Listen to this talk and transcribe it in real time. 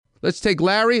Let's take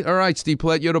Larry. All right, Steve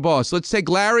Paulette, you're the boss. Let's take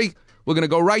Larry. We're going to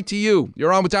go right to you.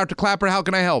 You're on with Dr. Klapper. How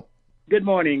can I help? Good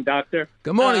morning, doctor.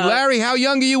 Good morning, Larry. How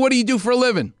young are you? What do you do for a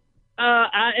living?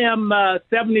 I am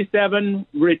 77,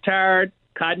 retired,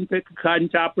 cotton picker, cotton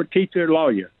chopper, teacher,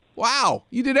 lawyer. Wow,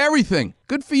 you did everything.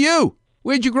 Good for you.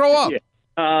 Where'd you grow up?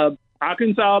 Yeah.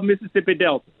 Arkansas, Mississippi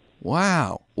Delta.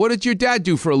 Wow. What did your dad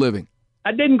do for a living?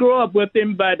 I didn't grow up with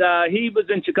him, but he was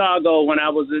in Chicago when I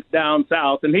was down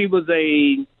south, and he was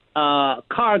a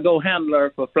cargo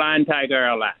handler for Flying Tiger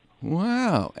Airlines.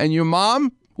 Wow. And your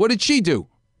mom? What did she do?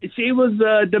 She was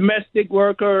a domestic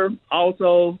worker,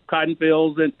 also cotton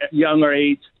fields at younger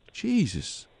age.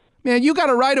 Jesus. Man, you got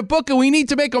to write a book, and we need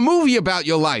to make a movie about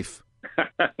your life.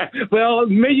 Well,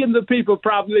 millions of people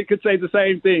probably could say the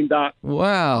same thing, Doc.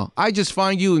 Wow. I just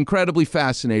find you incredibly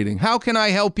fascinating. How can I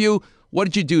help you? What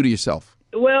did you do to yourself?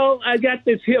 Well, I got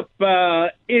this hip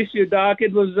issue, Doc.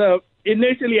 It was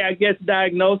initially, I guess,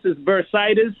 diagnosed as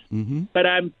bursitis, but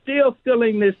I'm still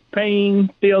feeling this pain.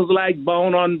 Feels like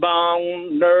bone on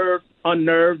bone, nerve on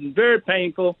nerve. Very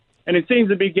painful, and it seems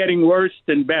to be getting worse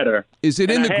than better. Is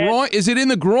it in the groin? Is it in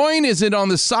the groin? Is it on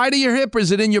the side of your hip, or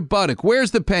is it in your buttock?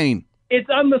 Where's the pain? It's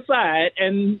on the side,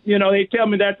 and, they tell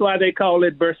me that's why they call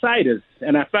it bursitis.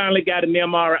 And I finally got an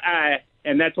MRI,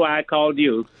 and that's why I called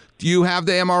you. Do you have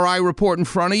the MRI report in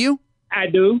front of you? I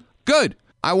do. Good.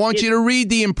 I want you to read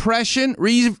the impression.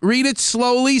 Read it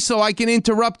slowly so I can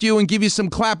interrupt you and give you some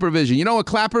Klapper vision. You know what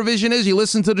Klapper vision is? You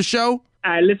listen to the show?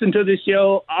 I listen to the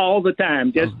show all the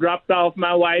time. Just dropped off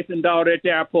my wife and daughter at the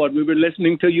airport. We were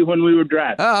listening to you when we were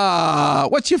driving.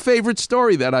 What's your favorite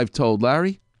story that I've told,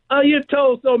 Larry? Oh, you've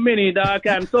told so many, Doc.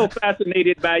 I'm so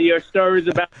fascinated by your stories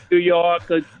about New York,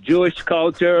 Jewish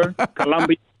culture,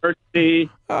 Columbia University.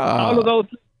 All of those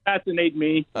fascinate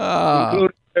me,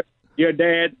 including your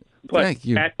dad. Thank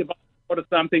you. Basketball or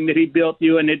something that he built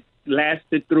you, and it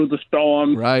lasted through the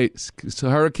storm. Right. So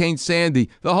Hurricane Sandy.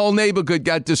 The whole neighborhood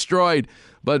got destroyed.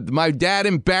 But my dad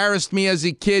embarrassed me as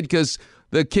a kid because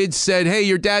the kids said, hey,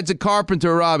 your dad's a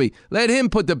carpenter, Robbie. Let him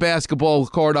put the basketball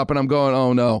court up. And I'm going,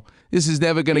 oh, no. This is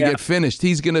never going to get finished.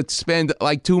 He's going to spend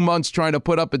like 2 months trying to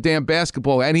put up a damn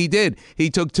basketball. And he did. He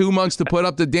took 2 months to put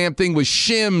up the damn thing with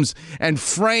shims and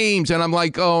frames. And I'm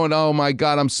like, oh, my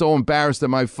God, I'm so embarrassed that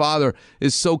my father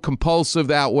is so compulsive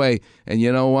that way. And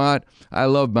you know what? I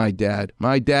love my dad.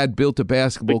 My dad built a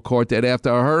basketball court that after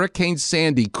Hurricane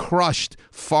Sandy crushed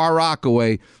Far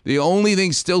Rockaway, the only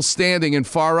thing still standing in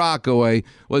Far Rockaway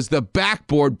was the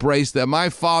backboard brace that my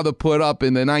father put up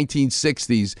in the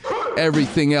 1960s.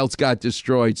 Everything else got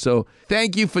destroyed. So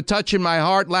thank you for touching my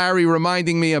heart, Larry,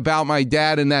 reminding me about my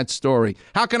dad and that story.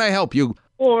 How can I help you?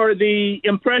 For the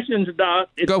impressions, Doc,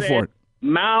 Go for it.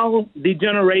 Mild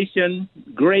degeneration,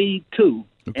 grade 2.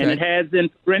 Okay. And it has in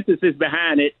parentheses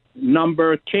behind it,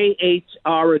 number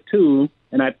KHR2.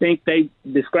 And I think they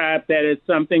described that as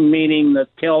something meaning the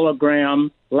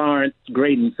kilogram Lawrence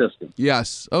grading system.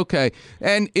 Yes. Okay.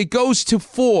 And it goes to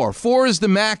 4. 4 is the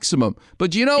maximum.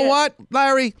 But you know what,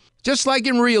 Larry? Just like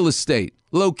in real estate,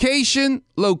 location,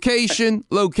 location,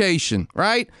 location,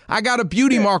 right? I got a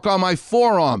beauty mark on my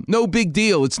forearm. No big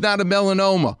deal. It's not a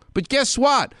melanoma. But guess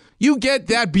what? You get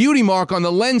that beauty mark on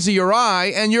the lens of your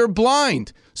eye and you're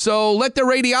blind. So let the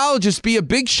radiologist be a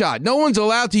big shot. No one's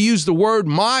allowed to use the word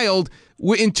mild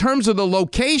in terms of the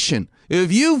location.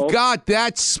 If you've got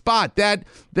that spot, that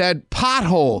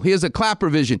pothole, here's a Klapper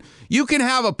vision. You can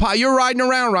have you're riding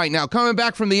around right now, coming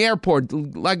back from the airport,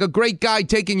 like a great guy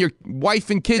taking your wife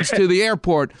and kids to the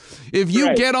airport. If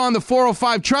you get on the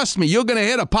 405, trust me, you're going to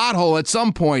hit a pothole at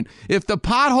some point. If the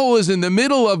pothole is in the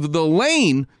middle of the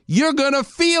lane, you're going to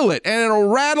feel it, and it'll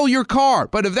rattle your car.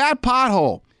 But if that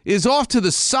pothole is off to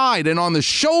the side and on the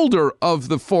shoulder of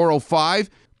the 405,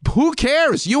 who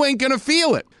cares? You ain't going to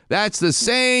feel it. That's the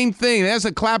same thing. That's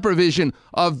a Klapper vision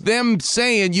of them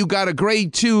saying you got a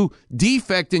grade 2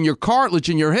 defect in your cartilage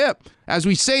in your hip. As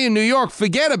we say in New York,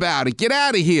 forget about it. Get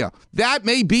out of here. That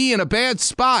may be in a bad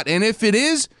spot. And if it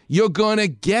is, you're going to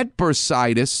get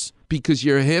bursitis because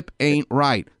your hip ain't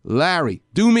right. Larry,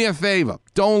 do me a favor.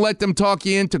 Don't let them talk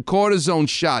you into cortisone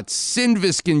shots,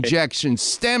 Synvisc injections,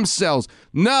 stem cells.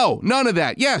 No, none of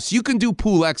that. Yes, you can do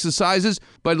pool exercises,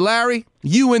 but Larry,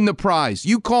 you win the prize.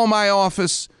 You call my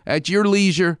office at your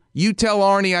leisure. You tell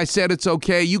Arnie I said it's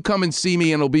okay. You come and see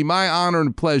me, and it'll be my honor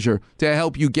and pleasure to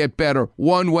help you get better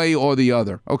one way or the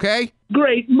other. Okay?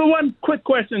 Great. But one quick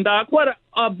question, Doc. What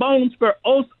are bones for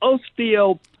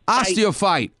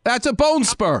Osteophyte. That's a bone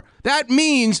spur. That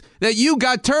means that you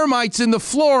got termites in the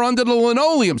floor under the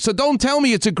linoleum. So don't tell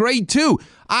me it's a grade 2.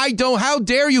 How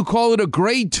dare you call it a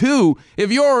grade 2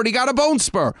 if you already got a bone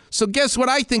spur? So guess what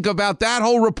I think about that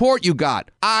whole report you got?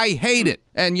 I hate it.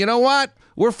 And you know what?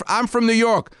 I'm from New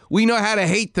York. We know how to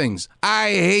hate things. I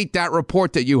hate that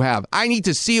report that you have. I need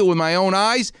to see it with my own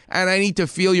eyes, and I need to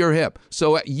feel your hip.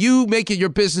 So you make it your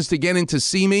business to get in to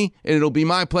see me, and it'll be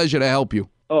my pleasure to help you.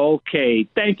 Okay.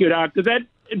 Thank you, doctor.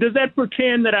 Does that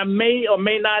pretend that I may or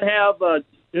may not have a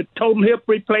total hip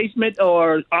replacement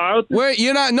or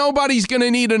arthritis? Nobody's going to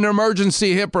need an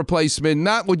emergency hip replacement,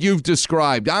 not what you've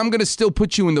described. I'm going to still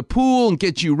put you in the pool and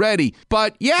get you ready.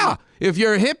 But yeah, if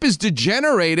your hip is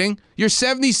degenerating, you're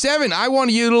 77. I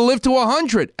want you to live to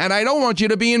 100, and I don't want you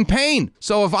to be in pain.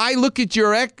 So if I look at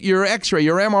your X-ray,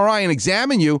 your MRI, and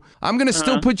examine you, I'm going to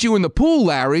still put you in the pool,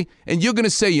 Larry, and you're going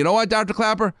to say, you know what, Dr.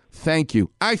 Klapper? Thank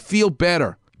you. I feel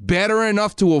better. Better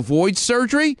enough to avoid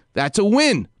surgery? That's a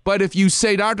win. But if you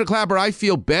say, Dr. Klapper, I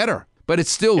feel better, but it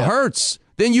still hurts,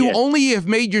 then you only have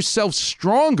made yourself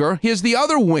stronger. Here's the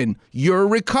other win. Your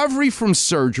recovery from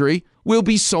surgery will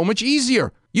be so much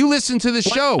easier. You listen to the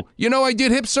show. You know, I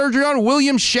did hip surgery on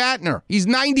William Shatner. He's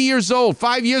 90 years old.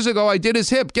 5 years ago, I did his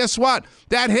hip. Guess what?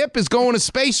 That hip is going to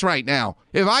space right now.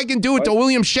 If I can do it to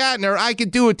William Shatner, I can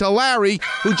do it to Larry,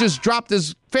 who just dropped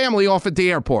his family off at the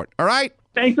airport. All right?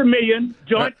 Thanks a million.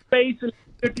 Joint space is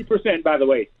 50%, by the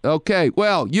way. Okay.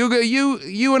 Well, you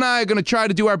and I are going to try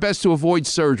to do our best to avoid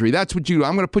surgery. That's what you do.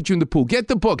 I'm going to put you in the pool. Get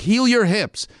the book, Heal Your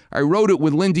Hips. I wrote it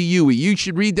with Linda Huey. You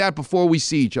should read that before we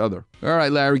see each other. All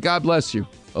right, Larry. God bless you.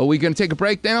 Are we going to take a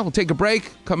break now? We'll take a break,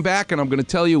 come back, and I'm going to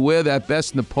tell you where that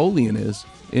best Napoleon is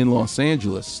in Los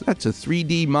Angeles. That's a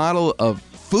 3D model of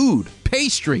food,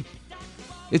 pastry.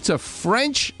 It's a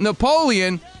French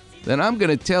Napoleon. Then I'm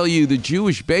going to tell you the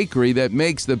Jewish bakery that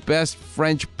makes the best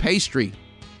French pastry.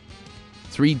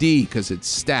 3D, because it's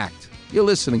stacked. You're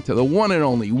listening to the one and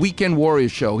only Weekend Warrior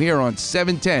Show here on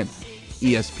 710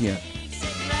 ESPN.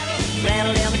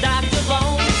 Rattle them Dr.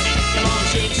 Bones. Come on,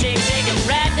 shake, shake, shake and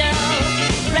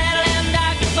rattle. Rattle them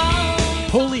Dr.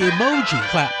 Bones. Holy emoji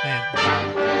clap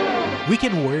man.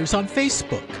 Weekend Warriors on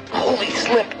Facebook. Holy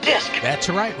slip disc. That's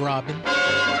right, Robin.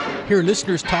 Hear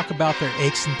listeners talk about their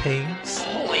aches and pains.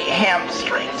 Holy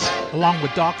hamstrings. Along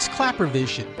with Doc's Klapper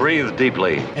Vision. Breathe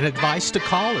deeply. And advice to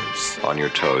callers. On your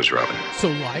toes, Robin. So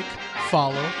like,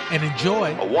 follow, and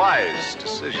enjoy A wise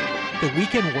decision. the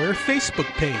Weekend Warrior Facebook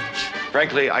page.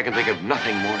 Frankly, I can think of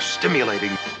nothing more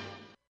stimulating.